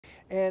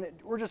And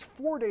we're just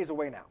 4 days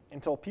away now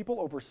until people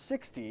over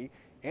 60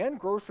 and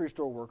grocery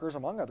store workers,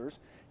 among others,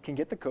 can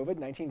get the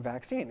COVID-19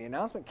 vaccine. The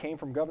announcement came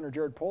from Governor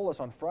Jared Polis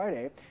on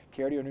Friday.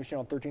 KRDO News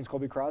Channel 13's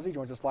Colby Crosby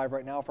joins us live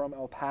right now from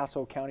El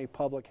Paso County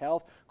Public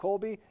Health.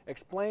 Colby,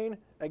 explain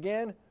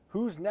again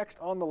who's next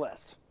on the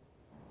list.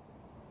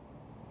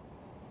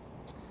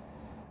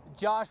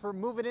 Josh, we're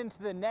moving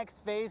into the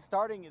next phase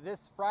starting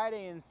this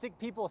Friday, and sick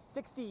people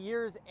 60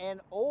 years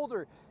and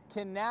older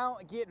can now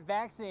get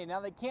vaccinated. Now,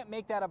 they can't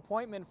make that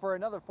appointment for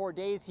another 4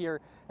 days here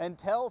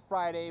until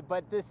Friday,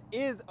 but this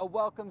is a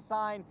welcome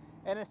sign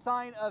and a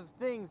sign of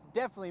things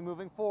definitely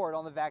moving forward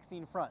on the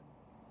vaccine front.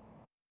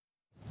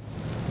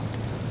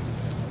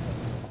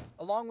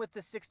 Along with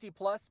the 60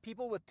 plus,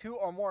 people with 2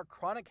 or more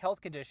chronic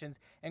health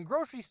conditions and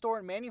grocery store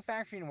and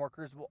manufacturing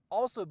workers will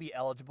also be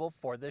eligible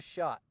for this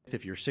shot.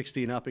 If you're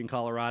 60 and up in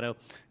Colorado,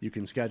 you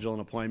can schedule an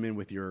appointment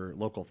with your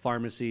local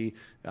pharmacy,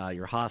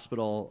 your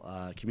hospital,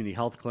 community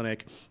health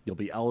clinic. You'll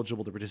be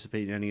eligible to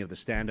participate in any of the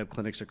stand-up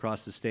clinics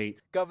across the state.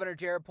 Governor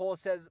Jared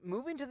Polis says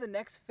moving to the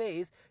next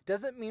phase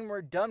doesn't mean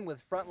we're done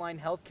with frontline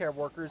healthcare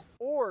workers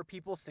or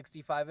people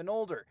 65 and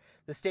older.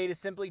 The state is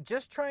simply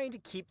just trying to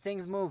keep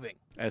things moving.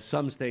 As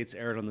some states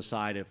erred on the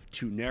side of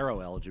too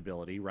narrow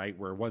eligibility, right,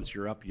 where once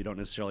you're up, you don't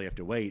necessarily have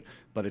to wait,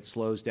 but it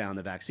slows down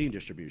the vaccine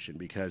distribution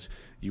because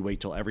you wait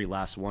till every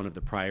last one of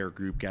the prior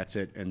group gets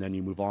it, and then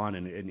you move on,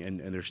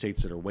 and there's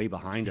states that are way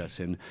behind us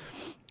in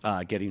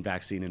getting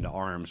vaccine into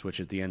arms,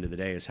 which at the end of the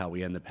day is how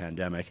we end the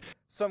pandemic.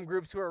 Some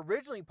groups who were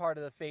originally part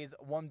of the phase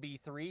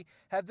 1B.3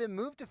 have been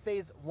moved to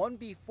phase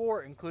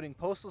 1B.4, including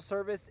postal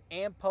service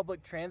and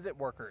public transit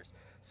workers.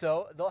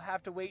 So they'll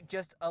have to wait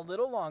just a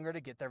little longer to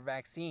get their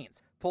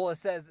vaccines.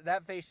 Polis says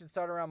that phase should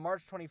start around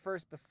March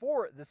 21st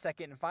before the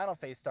second and final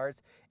phase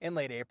starts in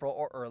late April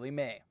or early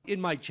May. It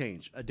might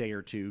change a day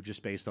or two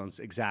just based on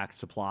exact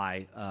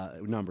supply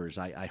numbers.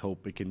 I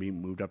hope it can be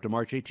moved up to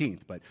March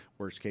 18th, but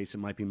worst case, it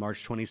might be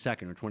March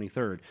 22nd or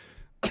 23rd.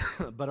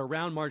 But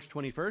around March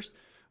 21st,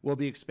 we'll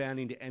be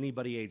expanding to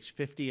anybody aged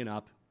 50 and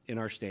up in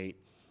our state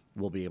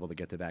will be able to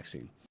get the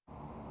vaccine.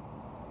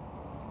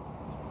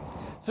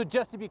 So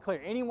just to be clear,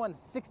 anyone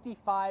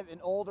 65 and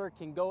older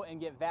can go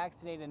and get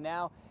vaccinated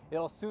now.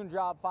 It'll soon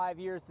drop 5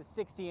 years to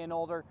 60 and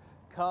older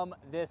come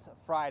this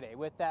Friday.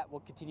 With that,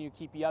 we'll continue to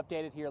keep you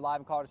updated here live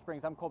in Colorado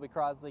Springs. I'm Colby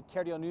Crosby,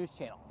 KRDO News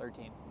Channel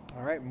 13.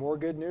 All right, more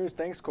good news.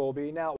 Thanks, Colby. Now,